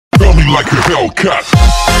like a Hellcat.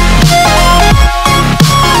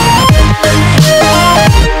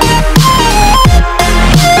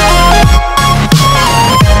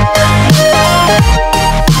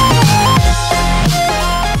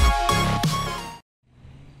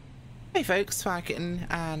 Hey folks, Firekitten,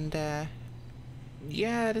 and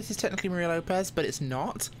yeah, this is technically Maria Lopez, but it's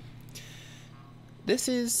not. This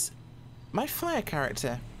is my fire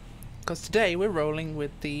character, because today we're rolling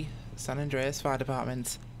with the San Andreas Fire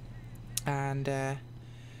Department, and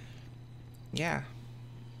yeah,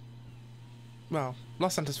 well,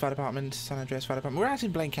 Los Santos Fire Department, San Andreas Fire Department. We're out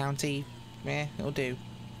in Blaine County, it'll do.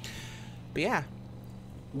 But yeah,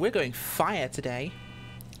 we're going fire today,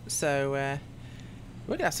 so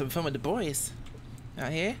we're gonna have some fun with the boys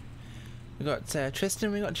out here. We got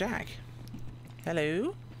Tristan, we got Jack.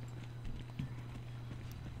 Hello.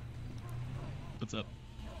 What's up?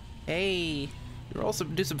 Hey, we're also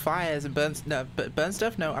do some fires and burn. No, but burn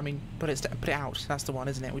stuff. No, I mean put it out. That's the one,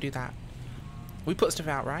 isn't it? We do that. We put stuff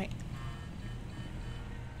out, right?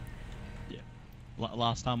 Yeah.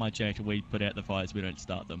 Last time I checked, we put out the fires. We don't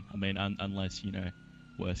start them. I mean, unless you know,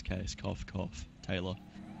 worst case, cough, cough, Taylor.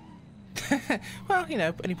 Well, you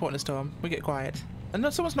know, any point in a storm, we get quiet. And no,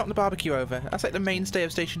 someone's knocked the barbecue over. That's like the mainstay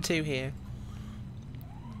of Station 2 here.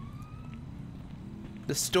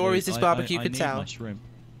 The stories this barbecue could tell. My shrimp.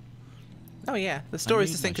 Oh yeah, the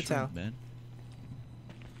stories this thing could tell. Man.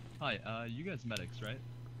 Hi, you guys medics, right?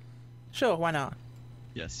 Sure, why not?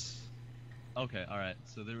 Yes. Okay, alright.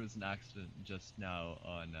 So there was an accident just now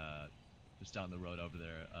on, just down the road over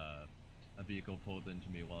there. A vehicle pulled into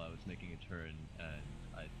me while I was making a turn, and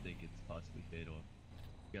I think it's possibly fatal.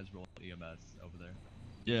 You guys roll EMS over there?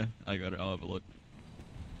 Yeah, I got it. I'll have a look.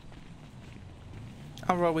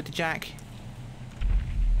 I'll roll with the Jack.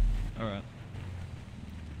 Alright.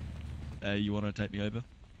 You want to take me over,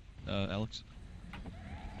 Alex?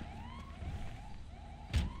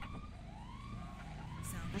 I'm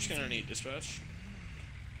just gonna need dispatch.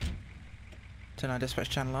 Turn our dispatch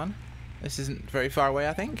channel on. This isn't very far away,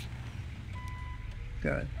 I think.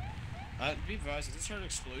 Good. Be advised, I just heard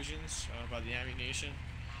explosions by the ammunition.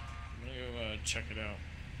 I'm gonna go check it out.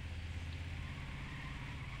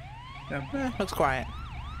 Looks quiet.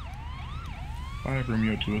 5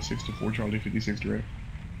 Romeo 206 to 4 Charlie 56 direct.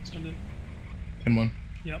 Send it. 10-1.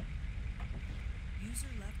 Yep.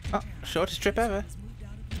 Oh, shortest trip ever.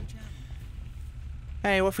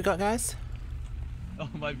 Hey, what have we got, guys? Oh,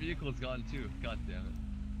 my vehicle's gone too. God damn it.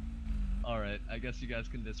 Alright, I guess you guys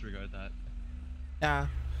can disregard that. Ah,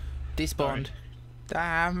 despawned.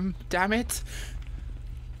 Damn it.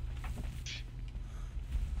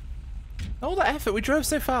 All that effort, we drove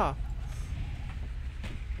so far.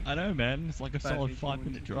 I know, man. It's like a solid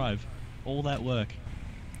 5-minute drive. All that work.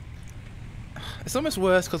 It's almost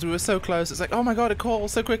worse because we were so close. It's like, oh my god, a call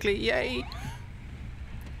so quickly. Yay.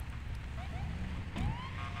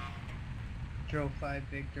 Control 5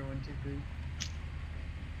 Victor 123.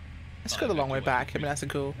 Let's go the long way back. I mean, that's a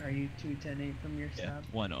cool. Are you 210-8 from your stop? Yeah,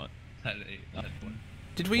 why not? 10-8.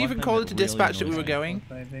 Did we even call it to dispatch that we were going?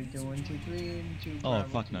 5 Victor 123 and 2 Oh,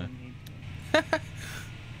 fuck no.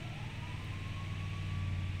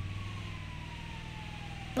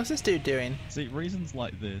 What's this dude doing? See, reasons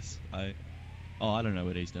like this, I don't know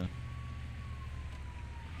what he's doing.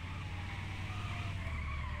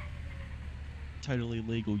 Totally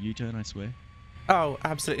legal U-turn, I swear. Oh,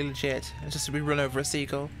 absolutely legit. It's just we run over a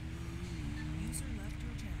seagull.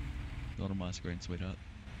 Not on my screen, sweetheart.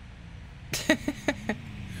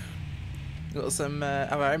 Got some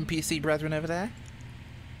of our NPC brethren over there.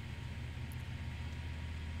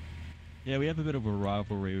 Yeah, we have a bit of a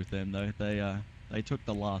rivalry with them though. They took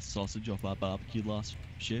the last sausage off our barbecue last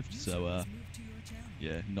shift, so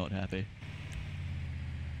yeah, not happy.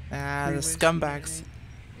 Ah, the scumbags.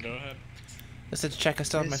 Go ahead. I said to check I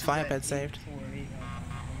still have my fire bed saved.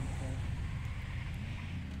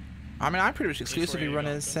 I mean, I pretty much exclusively run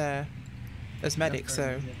as medic,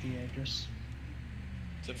 so.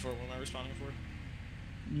 10-4, what am I responding for?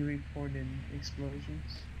 You reported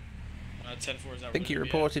explosions? 10-4 is that I think you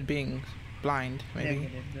reported being blind, maybe.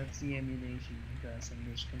 Negative, that's the ammunition. Guys, I'm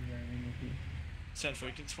just confirming with you. 10-4,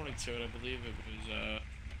 you can 22 it, I believe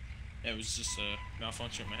it was just a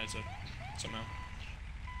malfunction with my headset, somehow.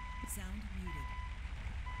 Sound muted.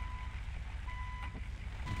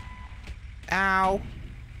 Ow.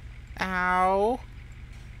 Ow.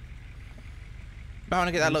 I want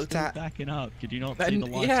to get that looked at. Backing up. Could you not see the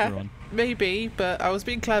lights yeah, are on? Maybe, but I was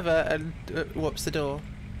being clever and whoops the door.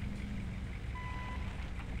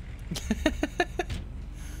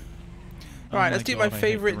 Alright, let's do my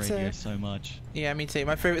favourite. So much. Yeah, me too.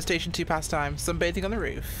 My favourite Station 2 pastime: sunbathing on the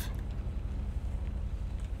roof.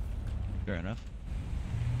 Fair enough.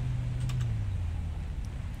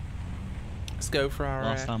 Let's go for our...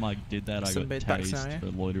 Last time I did that, I got sunbathed back tased scenario. for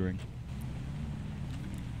loitering.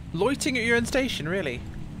 Loitering at your own station, really?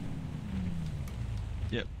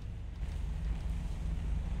 Yep.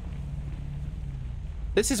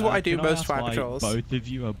 This is what I do Can most ask fire why patrols. both of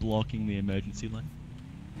you are blocking the emergency lane?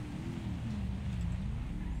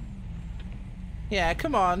 Yeah,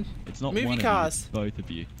 come on. It's not Move one your of you, cars. it's both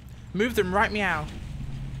of you. Move them right meow.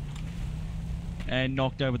 And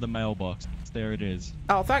knocked over the mailbox. There it is.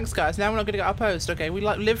 Oh, thanks, guys. Now we're not going to get our post. Okay, we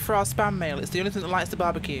live for our spam mail. It's the only thing that lights the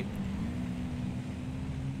barbecue.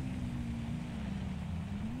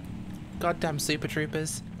 Goddamn super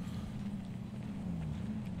troopers.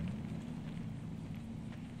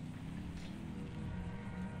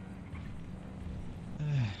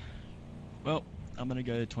 Well, I'm gonna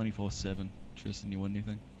go 24/7. Tristan, you want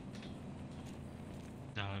anything?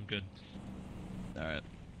 No, I'm good. Alright.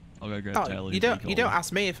 I'll go grab Oh, Taylor. you don't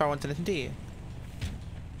ask me if I want anything, do you?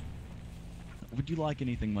 Would you like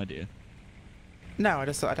anything, my dear? No, I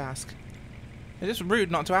just thought I'd ask. It's just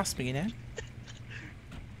rude not to ask me, you know?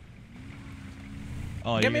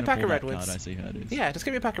 Oh, Give you're me a gonna pack pull of that Redwoods. card, I see how it is. Yeah, just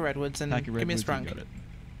give me a pack of Redwoods and Pack of give me a Redwoods, sprunk. you got it.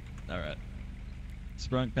 Alright.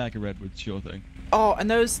 Sprunk, pack of Redwoods, sure thing. Oh, and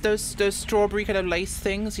those strawberry kind of lace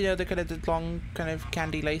things, you know, the kind of the long kind of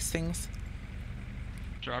candy lace things.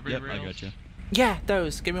 Strawberry Yep, rails. I gotcha. Yeah,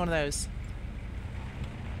 those. Give me one of those.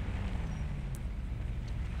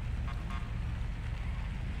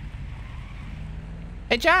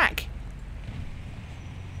 Hey, Jack!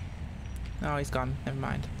 Oh, he's gone. Never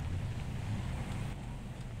mind.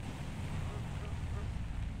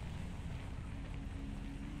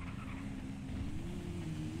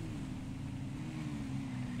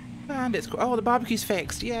 And it's... Oh, the barbecue's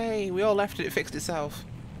fixed. Yay! We all left it. It fixed itself.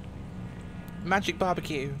 Magic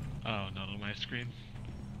barbecue. Oh, not on my screen.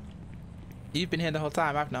 You've been here the whole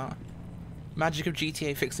time. I've not. Magic of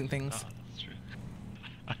GTA fixing things. Oh, that's true.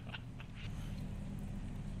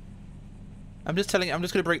 I'm just going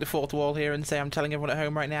to break the fourth wall here and say I'm telling everyone at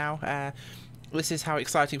home right now, this is how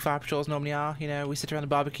exciting fire patrols normally are. You know, we sit around the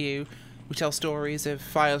barbecue, we tell stories of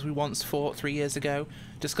fires we once fought 3 years ago,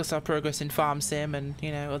 discuss our progress in farm sim and,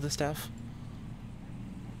 you know, other stuff.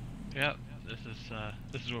 Yeah,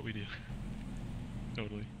 this is what we do.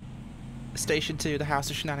 Totally. Station 2, the House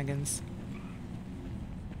of Shenanigans.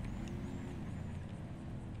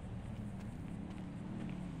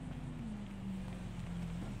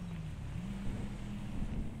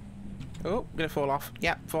 Oh, gonna fall off.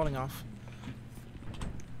 Yep, falling off.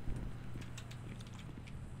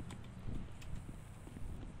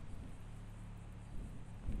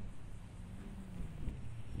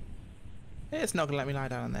 It's not gonna let me lie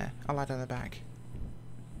down on there. I'll lie down on the back.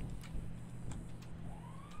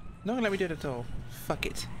 Not gonna let me do it at all. Fuck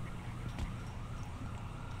it.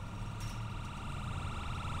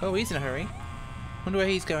 Oh, he's in a hurry. Wonder where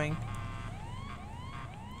he's going.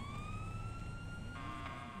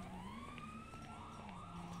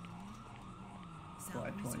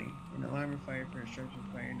 Squad 20. An alarm of fire for a structure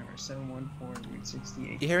fire number 714 Route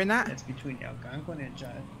 68. You hearing that? That's between Algonquin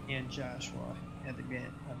and Joshua at the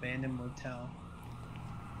abandoned motel.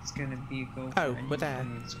 It's gonna be a go for Oh, we're there.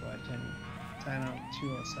 Squad 20. Time out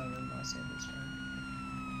 207 Los Angeles Drive.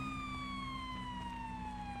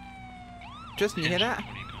 Justin, you hear that?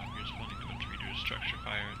 20 Congress responding to intruders, structure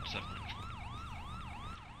fire, and 714.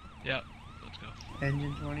 Yep, let's go.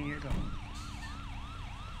 Engine 20 years old.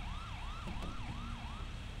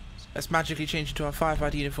 Let's magically change into our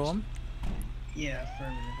firefighter uniform. Yeah,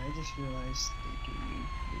 affirmative. I just realized they gave me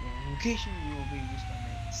the wrong location. We will be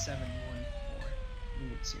responding at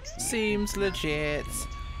 714 Route 68. Seems legit.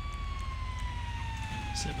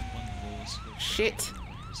 714. Shit.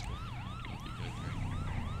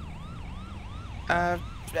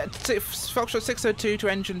 Foxtrot 602 to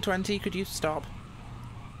engine 20, could you stop?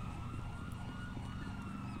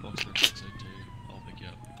 Foxtrot 602, I'll pick you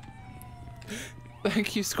up.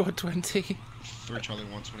 Thank you, squad 20. 3 Charlie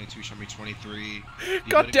 122, show me 23.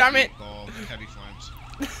 God damn it! Heavy flames.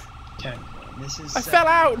 10. This is I fell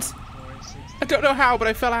out! 4, 6, I don't know how, but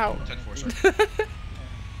I fell out. 10-4, sorry.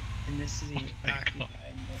 and this is the occupied.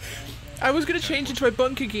 I was gonna change into my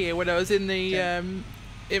bunker gear when I was in the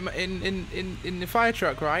in the fire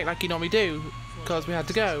truck, right? Like you normally do, because we had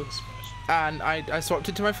to go. And I swapped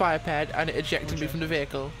into my fire ped, and it ejected me from the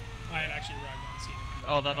vehicle. I had actually arrived on scene.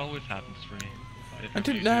 Oh, that always happens for me. If I it's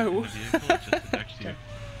didn't you in know. the vehicle, it just ejects you.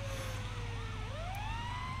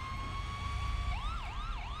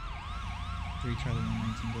 3 Charlie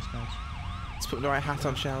 119 dispatch. Let's put the right hat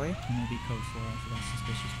on, shall we? MOB code 4 for that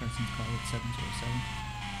suspicious person's call at 707.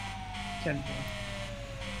 10-4.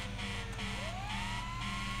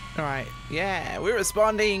 Alright, yeah, we're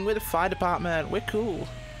responding. We're the fire department. We're cool.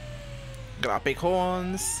 Got our big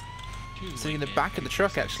horns. Sitting in the back of the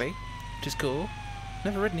truck, actually, which is cool.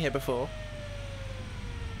 Never ridden here before.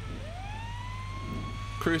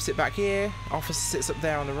 Crew sit back here. Officer sits up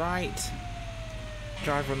there on the right.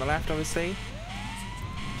 Driver on the left, obviously.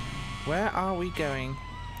 Where are we going?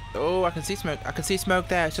 Oh, I can see smoke. I can see smoke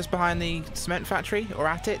there. It's just behind the cement factory, or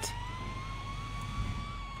at it.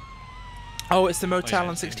 Oh, it's the motel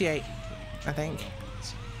on 68, I think.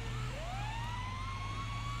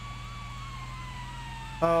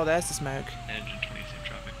 Oh, there's the smoke. Engine 20 safe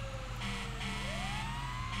traffic.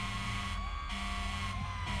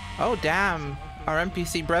 Oh, damn. Our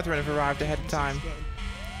NPC brethren have arrived ahead of time.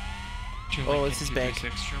 Oh, this is big. Show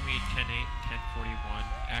me 10-8, 10-41,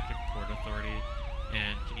 active port authority,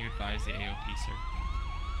 and can you advise the AOP, sir?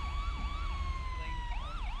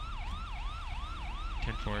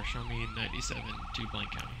 10-4, show me 97 to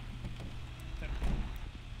Blank County.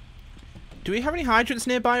 Do we have any hydrants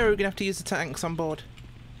nearby, or are we going to have to use the tanks on board?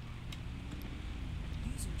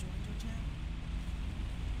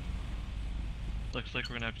 Looks like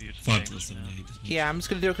we're gonna have to use the tanks now. Yeah, I'm just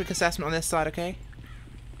going to do a quick assessment on this side, okay?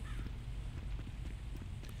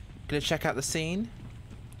 Gonna check out the scene.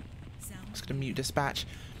 Just gonna mute dispatch.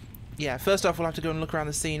 Yeah, first off we'll have to go and look around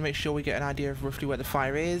the scene, make sure we get an idea of roughly where the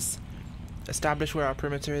fire is, establish where our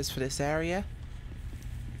perimeter is for this area.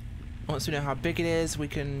 Once we know how big it is, we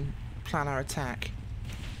can plan our attack.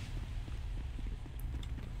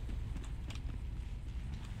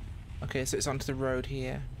 Okay, so it's onto the road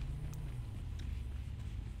here.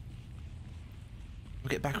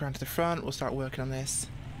 We'll get back around to the front, we'll start working on this.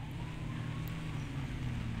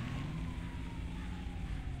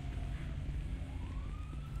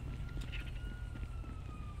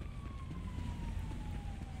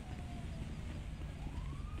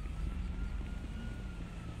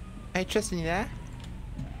 Hey Tristan, you there?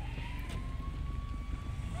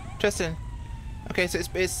 Tristan. Okay, so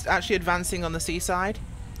it's actually advancing on the seaside.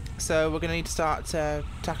 So we're going to need to start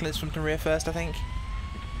tackling this from the rear first, I think.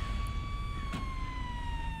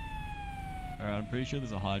 Alright, I'm pretty sure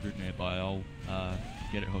there's a hydrant nearby. I'll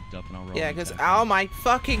get it hooked up and I'll roll. Yeah, because oh my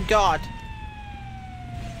fucking god!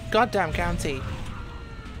 Goddamn county.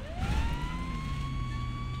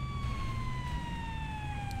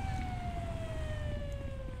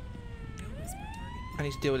 I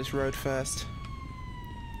need to deal with this road first.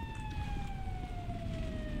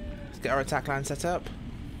 Let's get our attack line set up.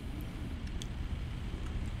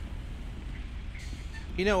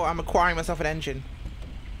 You know what? I'm acquiring myself an engine.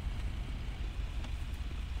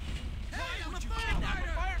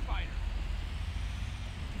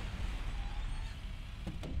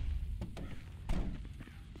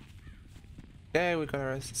 Okay, we've got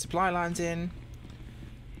our supply lines in.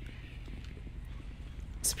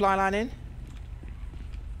 Supply line in.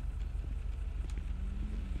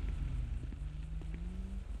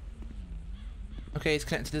 Okay, he's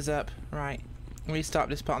connected us up. Right. Restart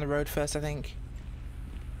this part on the road first, I think.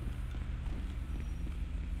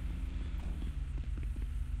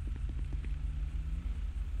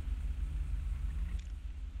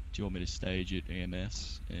 Do you want me to stage it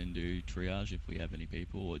EMS and do triage if we have any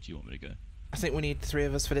people, or do you want me to go? I think we need 3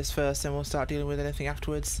 of us for this first, and we'll start dealing with anything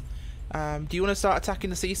afterwards. Do you want to start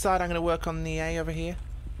attacking the seaside? I'm going to work on the A over here.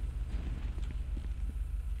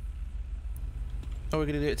 Or we're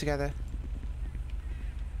going to do it together.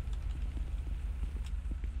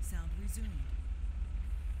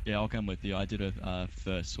 Yeah, I'll come with you. I did a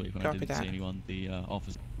first sweep and I didn't see anyone. The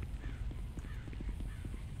officer.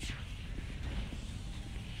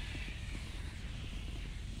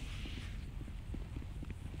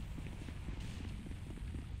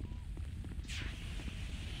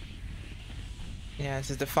 Yeah, this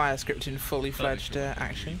is the fire script in fully fledged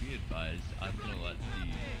action. Be advised, I'm gonna let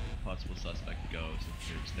the possible suspect go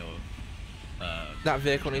since there's no. That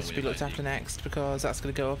vehicle needs to be looked after next because that's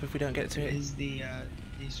going to go up if we don't get to it. Is the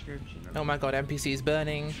description? Oh my god, NPC is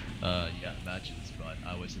burning. Yeah, matches, but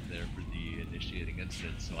I wasn't there for the initiating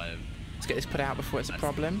incident, so I have. Let's get this put out before it's a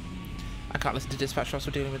problem. I can't listen to dispatch whilst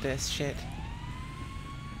we're dealing with this shit.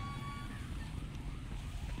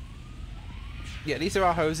 Yeah, these are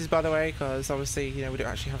our hoses, by the way, because obviously, you know, we don't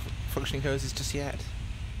actually have functioning hoses just yet.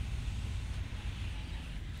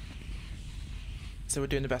 So we're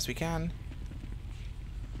doing the best we can.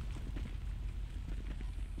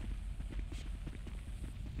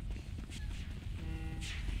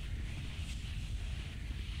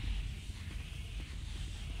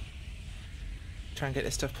 Try and get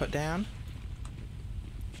this stuff put down.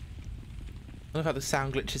 I love how the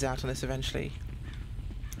sound glitches out on this eventually.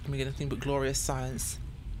 And we get nothing but glorious silence.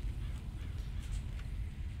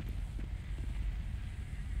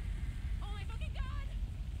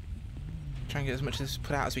 Try and get as much as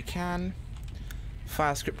put out as we can.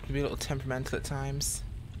 Fire script can be a little temperamental at times.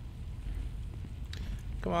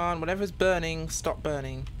 Come on, whatever's burning, stop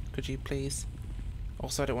burning. Could you please?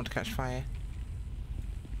 Also, I don't want to catch fire.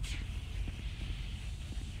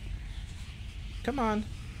 Come on.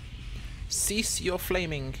 Cease your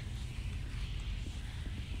flaming.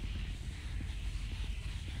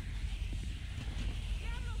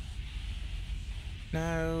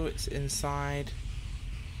 No, it's inside.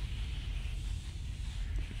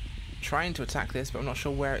 Trying to attack this, but I'm not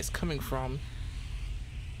sure where it's coming from.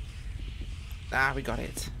 Ah, we got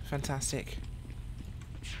it. Fantastic.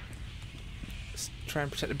 Let's try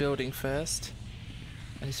and protect the building first.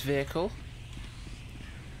 And this vehicle.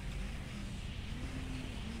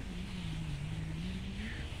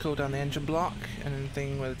 Cool down the engine block and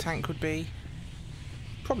anything where the tank would be.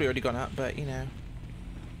 Probably already gone up, but you know.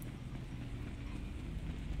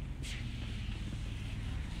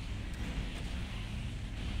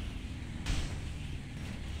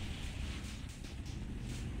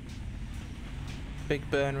 Big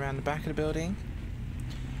burn around the back of the building.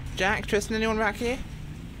 Jack, Tristan, anyone back here?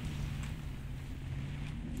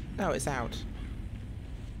 No, it's out.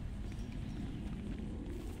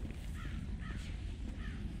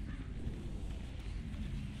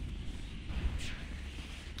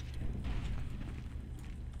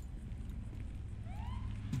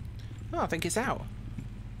 Oh, I think it's out.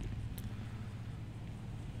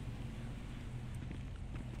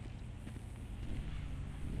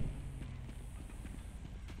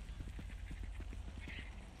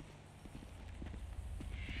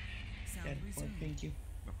 Good point, thank you.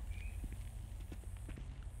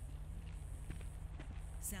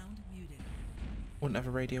 Sound muted. Wouldn't have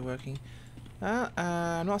a radio working.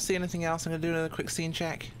 I'm not seeing anything else. I'm going to do another quick scene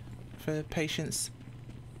check for patients.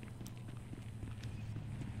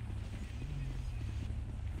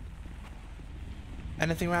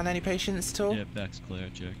 Anything around any patients at all? Yeah, back's clear,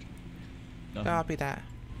 check. Copy that.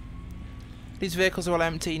 These vehicles are all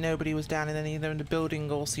empty, nobody was down in any of them, and the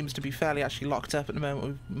building all seems to be fairly actually locked up at the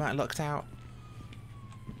moment. We might have locked out.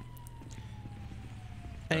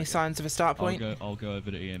 Any signs of a start point? I'll go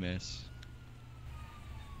over to EMS.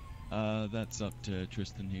 That's up to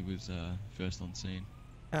Tristan, he was first on scene.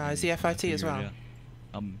 Is he FIT as well?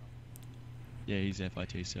 Yeah, he's FIT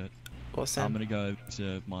cert. Awesome. I'm gonna go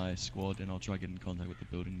to my squad and I'll try to get in contact with the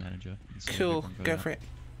building manager. Cool, go for it.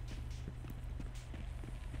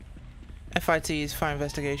 FIT is Fire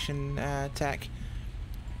Investigation Tech.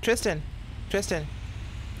 Tristan! Tristan!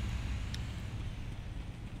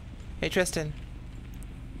 Hey Tristan!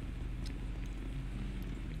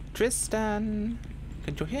 Tristan!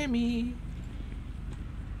 Can you hear me?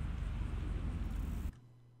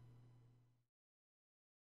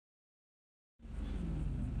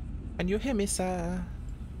 Can you hear me, sir?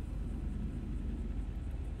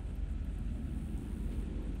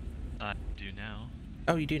 I do now.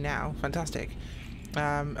 Oh, you do now. Fantastic.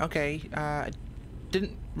 Okay.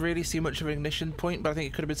 Didn't really see much of an ignition point, but I think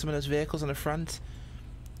it could have been some of those vehicles on the front.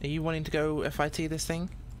 Are you wanting to go FIT this thing?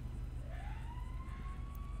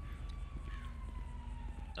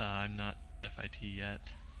 I'm not FIT yet.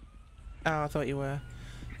 Oh, I thought you were.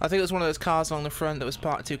 I think it was one of those cars along the front that was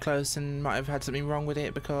parked too close and might have had something wrong with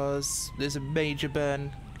it because there's a major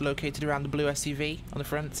burn located around the blue SUV on the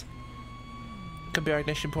front. Could be our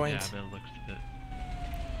ignition point. Yeah, that looks a bit.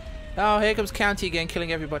 Oh, here comes County again,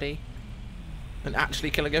 killing everybody. And actually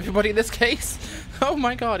killing everybody in this case. Oh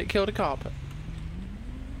my god, it killed a cop.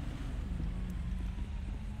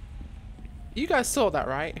 You guys saw that,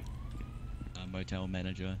 right? Motel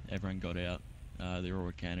manager, everyone got out. They're all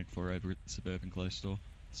accounted for over at the Suburban Close store.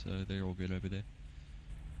 So they're all good over there.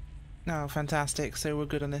 Oh, fantastic. So we're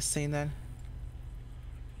good on this scene then.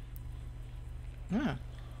 Ah.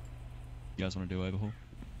 You guys want to do overhaul?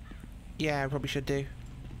 Yeah, I probably should do.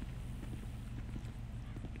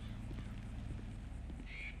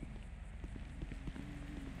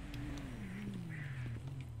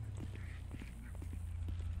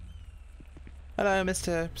 Hello,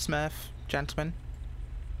 Mr. Smurf, gentleman.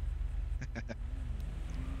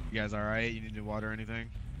 You guys alright? You need water or anything?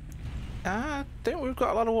 I think we've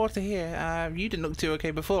got a lot of water here. You didn't look too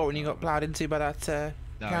okay before when you got plowed into by that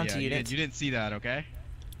county unit. You didn't see that, okay?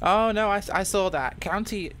 Oh no, I saw that.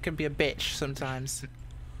 County can be a bitch sometimes.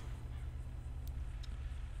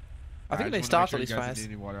 I think they start all these fires.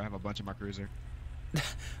 Need water. I have a bunch in my cruiser.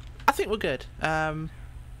 I think we're good.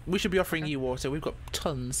 We should be offering you water. We've got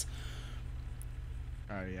tons.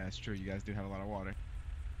 Alright, yeah, it's true. You guys do have a lot of water.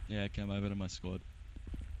 Yeah, come over to my squad.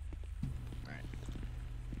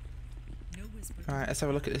 Alright, let's have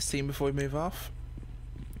a look at this scene before we move off.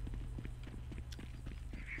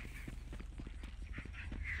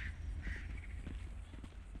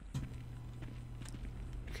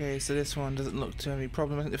 Okay, so this one doesn't look to have any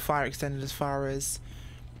problem. I think the fire extended as far as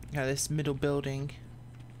this middle building.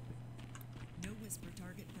 No whisper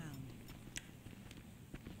target found.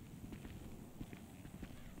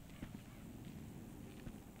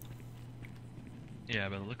 Yeah,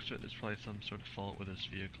 by the looks of it, there's probably some sort of fault with this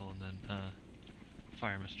vehicle, and then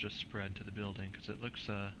fire must just spread to the building because it looks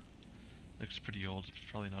pretty old.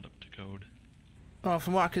 It's probably not up to code. Well,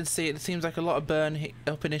 from what I can see, it seems like a lot of burn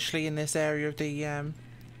up initially in this area of the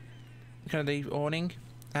kind of the awning,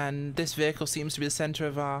 and this vehicle seems to be the center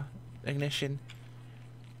of our ignition.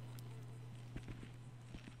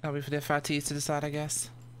 That'll be for the FRTs to decide, I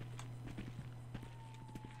guess.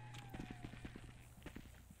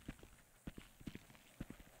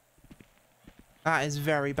 That is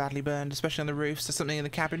very badly burned, especially on the roof, so something in the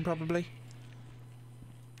cabin probably.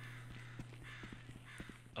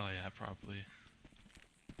 Oh yeah, probably.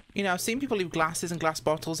 You know, I've seen people leave glasses and glass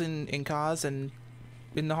bottles in cars and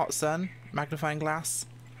in the hot sun, magnifying glass.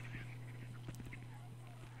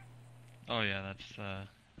 Oh yeah,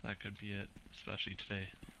 that could be it, especially today.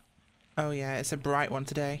 Oh yeah, it's a bright one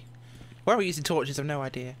today. Why are we using torches? I've no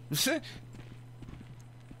idea. No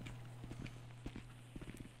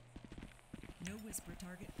whisper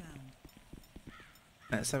target found.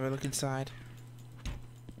 Let's have a look inside.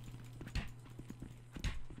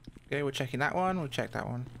 Okay, we're checking that one. We'll check that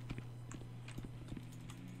one.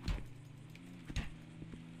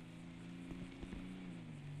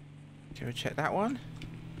 Okay, we'll check that one.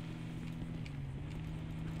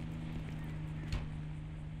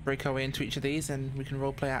 Break our way into each of these and we can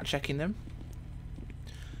roleplay out checking them.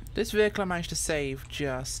 This vehicle I managed to save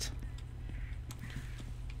just.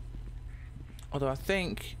 Although I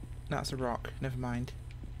think that's a rock. Never mind.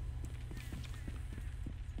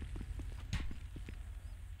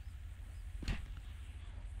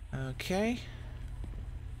 Okay.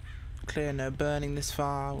 Clear, no burning this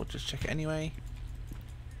far. We'll just check it anyway.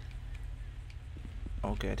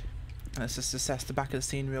 All good. Let's just assess the back of the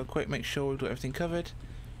scene real quick. Make sure we've got everything covered.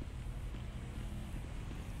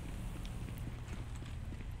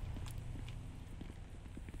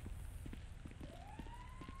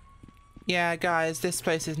 Yeah, guys, this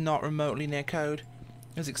place is not remotely near code.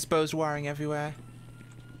 There's exposed wiring everywhere.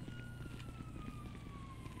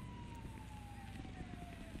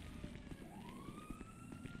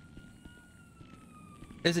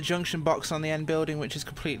 There's a junction box on the end building which is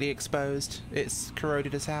completely exposed. It's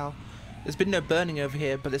corroded as hell. There's been no burning over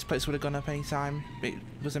here, but this place would have gone up any time. It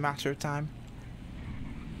was a matter of time.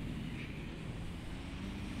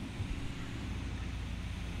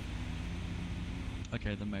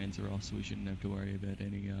 Okay, the mains are off, so we shouldn't have to worry about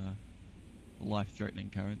any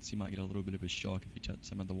life-threatening currents. You might get a little bit of a shock if you touch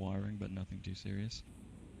some of the wiring, but nothing too serious.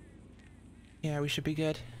 Yeah, we should be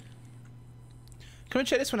good. Come and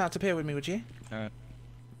check this one out up here with me, would you? Alright.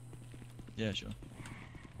 Yeah, sure.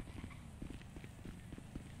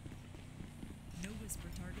 No whisper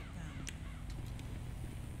target found.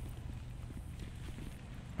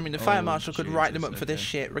 I mean, the fire Oh, marshal could write them up Jesus, for this okay.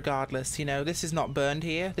 shit regardless. You know, this is not burned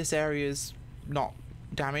here. This area is not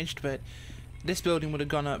damaged, but this building would have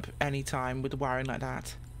gone up any time with the wiring like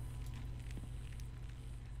that.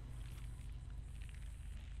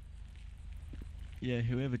 Yeah,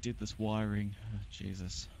 whoever did this wiring, oh,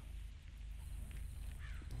 Jesus.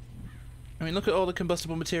 I mean, look at all the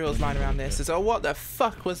combustible materials lying around this. It's, oh, what the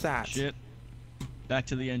fuck was that? Shit. Back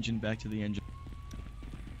to the engine, back to the engine.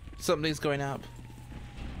 Something's going up.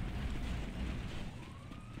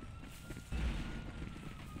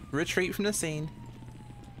 Retreat from the scene.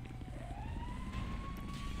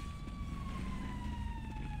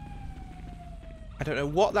 I don't know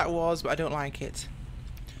what that was, but I don't like it.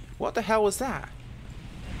 What the hell was that?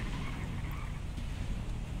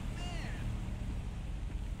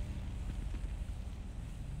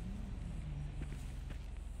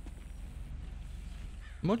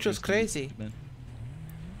 Mucho's crazy. Man.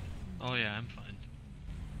 Oh yeah, I'm fine.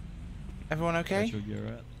 Everyone okay? Sure you're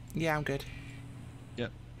right. Yeah, I'm good.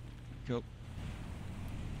 Yep. Cool.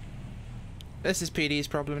 This is PD's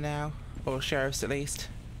problem now, or sheriff's at least.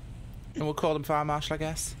 And we'll call them fire marshal, I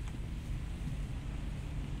guess.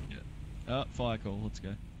 Yeah. Oh, fire call. Let's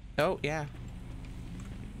go. Oh, yeah.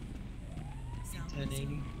 Sound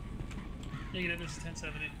 1080. Negative, this is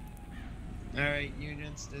 1070. Alright,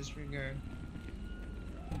 units, disregard.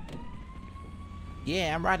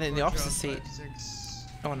 Yeah, I'm riding in the opposite seat. 5-6.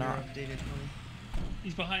 Oh, no. Updated one.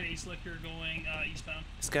 He's behind East Liquor going eastbound.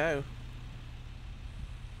 Let's go.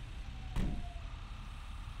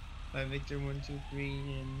 By Victor 123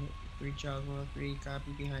 and 3 Charles 103.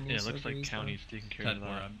 Copy behind Yeah, it East looks Liquor like eastbound. county's taking care of 10-4,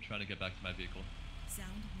 that. I'm trying to get back to my vehicle. Sound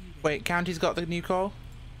muted. Wait, county's got the new call?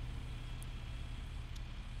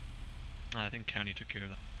 I think county took care of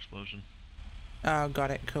the explosion. Oh,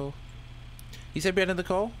 got it. Cool. You said we had another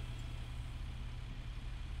call?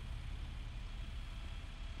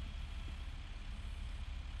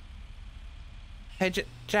 Hey,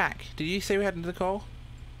 Jack, did you say we had another call?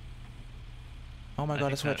 Oh my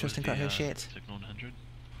god, I swear Tristan got her shit. Signal 100.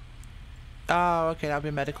 Oh, okay, that'll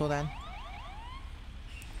be medical then.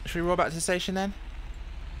 Should we roll back to the station then?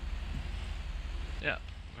 Yeah,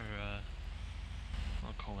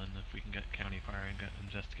 I'll call in if we can get county fire and get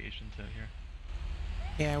investigations out here.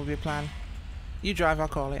 Yeah, will be a plan. You drive, I'll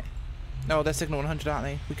call it. No, they're signal 100, aren't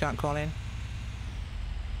they? We can't call in.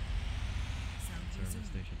 Service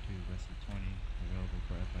station 2, west of 20, available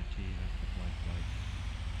for FIT after flight.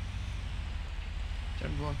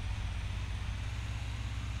 10-1.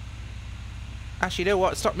 Actually, you know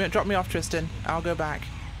what? Drop me off, Tristan. I'll go back.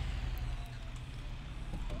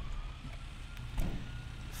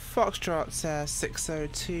 Foxtrot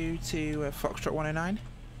 602 to Foxtrot 109. Go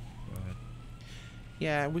ahead.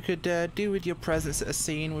 Yeah, we could do with your presence at a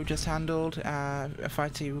scene we've just handled.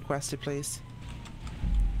 FIT requested, please.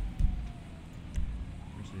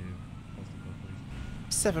 Receive. Postal code,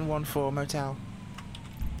 please. 714 motel.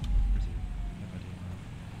 Receive. FIT.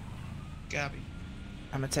 Gabby.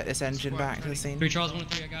 I'm gonna take this engine back to the scene. 3 Charles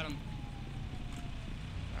 1-3, I got him.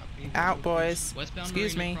 Out, boys. Westbound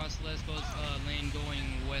Excuse me. across Lesbos lane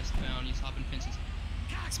going westbound. He's hopping fences.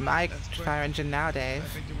 It's my fire engine now, Dave.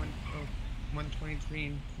 123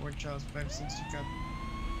 and 4 Charles 560. Copy.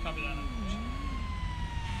 Copy that.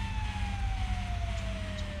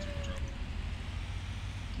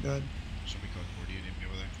 Good. Show me code 40 and me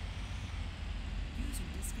over there. User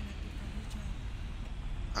disconnected from your channel.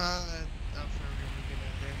 I'll try to get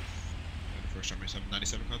out there. And the first army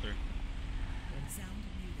 797 code 3. Sound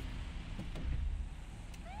muted.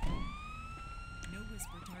 No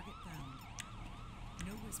whisper target found.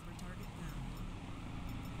 No whisper target found.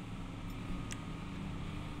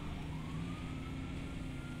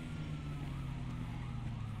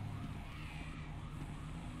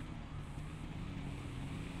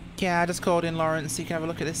 Yeah, I just called in Lawrence. You can have a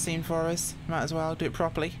look at this scene for us. Might as well do it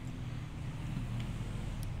properly.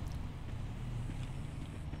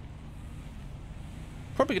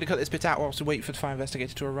 Probably going to cut this bit out whilst we wait for the fire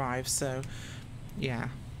investigator to arrive, so yeah,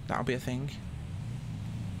 that'll be a thing.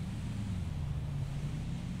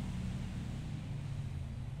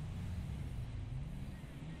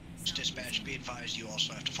 Dispatch, be advised you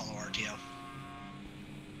also have to follow RTO.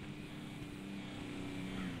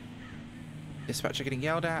 Dispatcher getting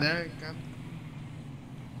yelled at. There you go.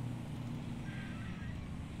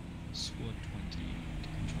 Squad 20 to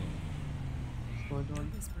control. Squad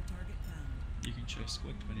 1. Whisper target found. You can check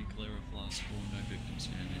Squad 20 clear of last call, no victims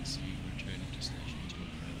and NC returning to station 2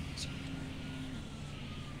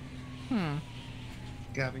 available.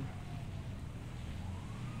 Gabby.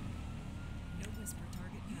 No whisper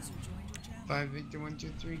target user joined your channel. 5 Victor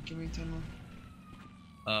 123. Give me 10-1.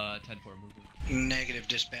 10-4 moving. Negative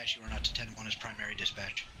dispatch, you are not to 10-1 as primary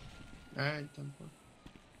dispatch. Alright, 10-4.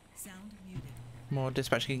 Sound muted. More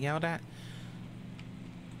dispatcher getting yelled at.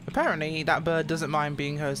 Apparently, that bird doesn't mind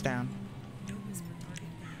being hosed down. No whisper target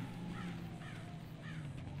found.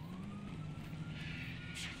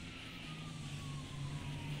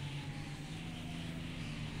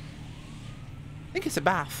 I think it's a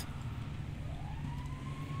bath.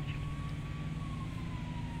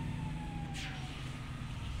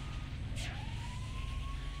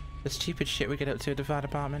 The stupid shit we get up to at the fire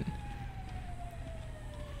department.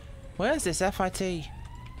 Where's this FIT?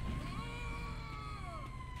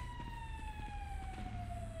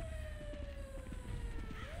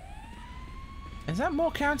 Is that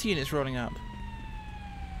more county units rolling up?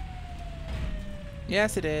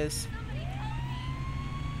 Yes, it is.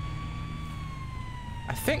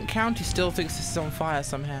 I think county still thinks this is on fire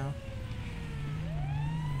somehow.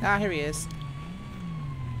 Ah, here he is.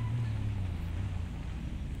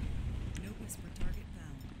 No whisper target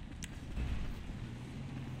found.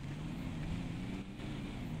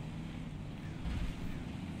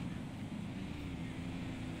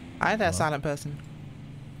 Hi there, silent person.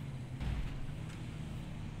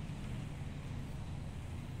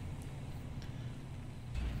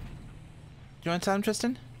 Do you want to tell him,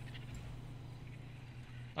 Tristan?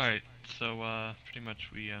 Alright, so pretty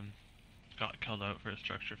much we got called out for a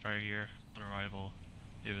structure fire here on arrival.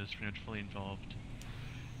 It was pretty much fully involved.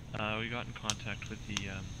 We got in contact with the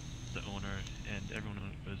owner, and everyone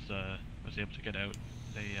was able to get out.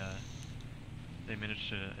 They managed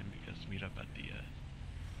to meet up at the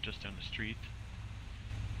just down the street.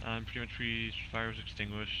 Pretty much fire was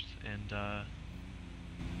extinguished, and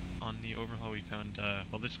on the overhaul we found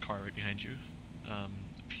well, this car right behind you.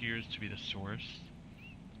 appears to be the source.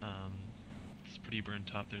 It's pretty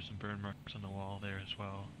burnt up. There's some burn marks on the wall there as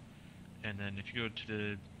well. And then if you go to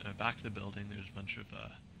the back of the building, there's a bunch of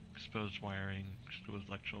exposed wiring, exposed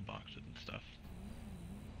electrical boxes and stuff.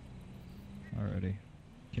 Alrighty.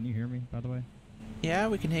 Can you hear me, by the way? Yeah,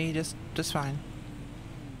 we can hear you just fine.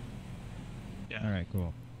 Yeah. Alright,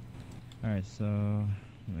 cool. Alright, so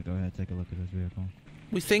let me go ahead and take a look at this vehicle.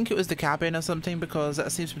 We think it was the cabin or something because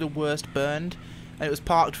that seems to be the worst burned. And it was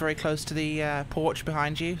parked very close to the porch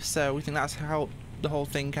behind you, so we think that's how the whole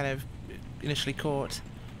thing kind of initially caught.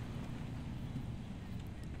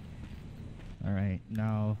 Alright,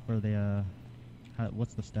 now for the,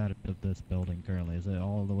 what's the status of this building currently? Is it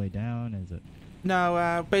all the way down? Is it?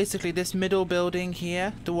 No, basically this middle building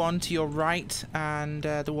here, the one to your right and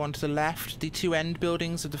the one to the left, the two end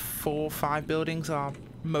buildings of the 4 or 5 buildings are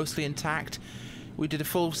mostly intact. We did a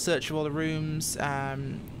full search of all the rooms.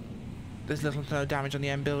 There's little to no damage on the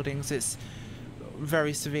end buildings. It's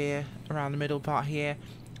very severe around the middle part here,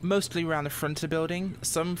 mostly around the front of the building.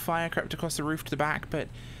 Some fire crept across the roof to the back, but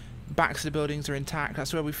backs of the buildings are intact.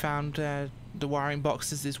 That's where we found the wiring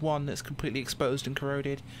boxes. There's one that's completely exposed and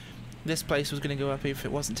corroded. This place was going to go up if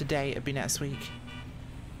it wasn't today, it'd be next week.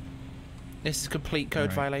 This is complete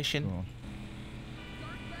code violation. Cool.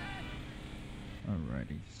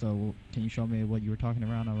 Alrighty, so can you show me what you were talking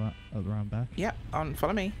around back? Yep,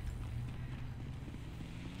 follow me.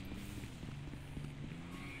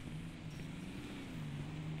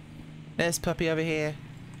 There's puppy over here.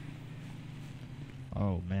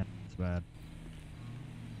 Oh man, it's bad.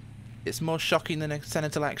 It's more shocking than a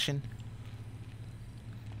Senate election.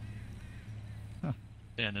 Huh.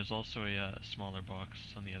 Yeah, and there's also a smaller box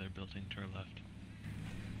on the other building to our left.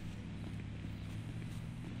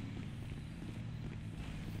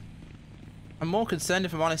 I'm more concerned,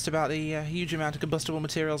 if I'm honest, about the huge amount of combustible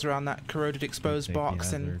materials around that corroded, exposed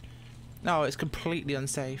box. And no, it's completely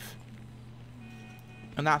unsafe.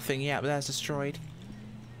 And that thing, yeah, but that's destroyed.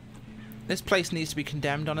 This place needs to be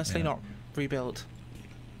condemned, honestly, not rebuilt.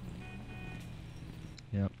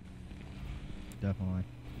 Yep. Definitely.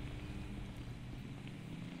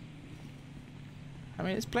 I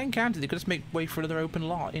mean, it's Blaine County. They could just make way for another open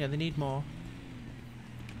lot. You know, they need more.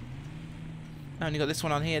 And you got this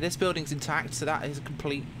one on here. This building's intact, so that is a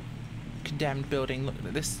complete condemned building. Look,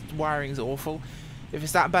 this wiring's awful. If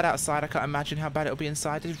it's that bad outside, I can't imagine how bad it'll be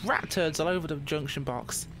inside. There's rat turds all over the junction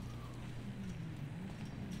box.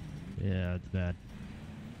 Yeah, it's bad.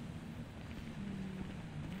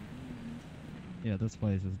 Yeah, this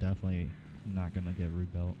place is definitely not gonna get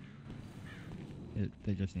rebuilt.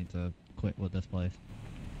 They just need to quit with this place.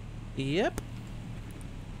 Yep.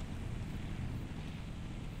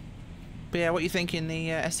 But yeah, what you think in the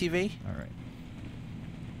SUV? Alright.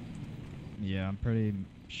 Yeah, I'm pretty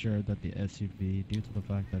sure that the SUV, due to the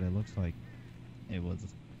fact that it looks like it was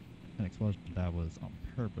an explosion that was on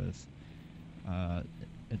purpose,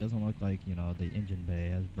 it doesn't look like, you know, the engine bay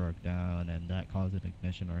has broke down and that caused an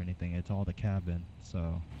ignition or anything. It's all the cabin,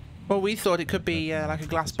 so... Well, we thought it could be like a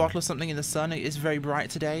glass bottle or something in the sun. It is very bright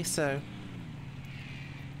today, so...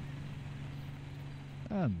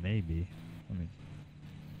 Maybe. I mean...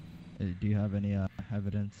 do you have any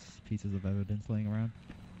pieces of evidence laying around?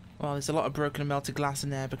 Well, there's a lot of broken and melted glass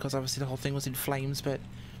in there because obviously the whole thing was in flames, but...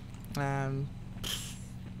 I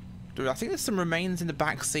think there's some remains in the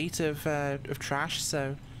back seat of trash,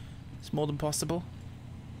 so it's more than possible.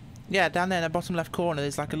 Yeah, down there in the bottom left corner,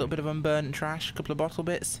 there's like a little bit of unburnt trash, a couple of bottle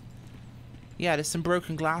bits. Yeah, there's some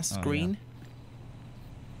broken glass, green.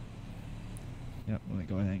 Yeah. Yep, let me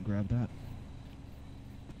go ahead and grab that.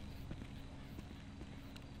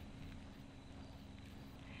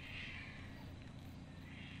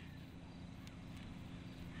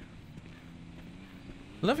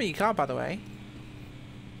 Lovely car, by the way.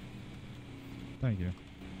 Thank you.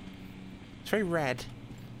 It's very red.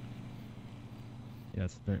 Yeah,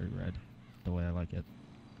 it's very red. The way I like it.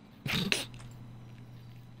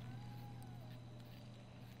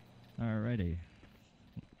 Alrighty.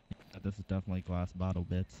 This is definitely glass bottle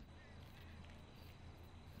bits.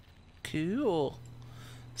 Cool.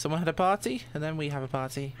 Someone had a party, and then we have a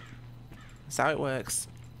party. That's how it works.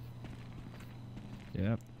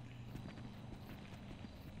 Yep.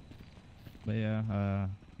 But yeah,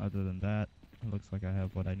 other than that, it looks like I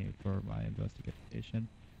have what I need for my investigation.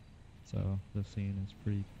 So this scene is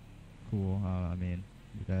pretty cool. I mean,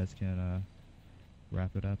 you guys can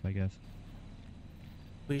wrap it up, I guess.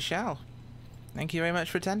 We shall. Thank you very much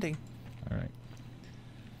for attending. Alright.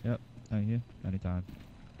 Yep, thank you. Anytime.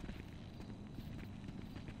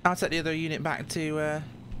 I'll take the other unit back to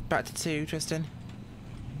 2, Tristan.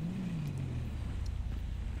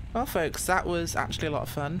 Well, folks, that was actually a lot of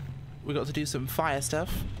fun. We got to do some fire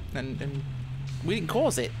stuff, and we didn't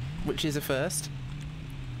cause it, which is a first.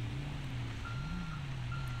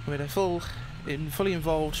 We had a fully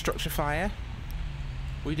involved structure fire.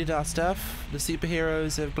 We did our stuff. The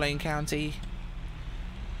superheroes of Blaine County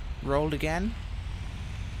rolled again.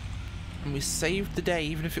 And we saved the day,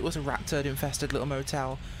 even if it was a rat turd infested little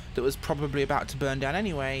motel that was probably about to burn down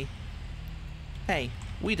anyway. Hey,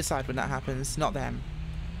 we decide when that happens, not them.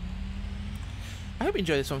 I hope you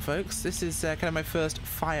enjoyed this one, folks. This is kind of my first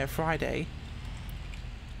Fire Friday.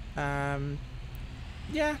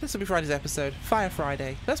 Yeah, this will be Friday's episode. Fire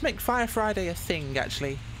Friday. Let's make Fire Friday a thing,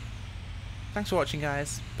 actually. Thanks for watching,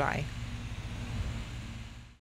 guys. Bye.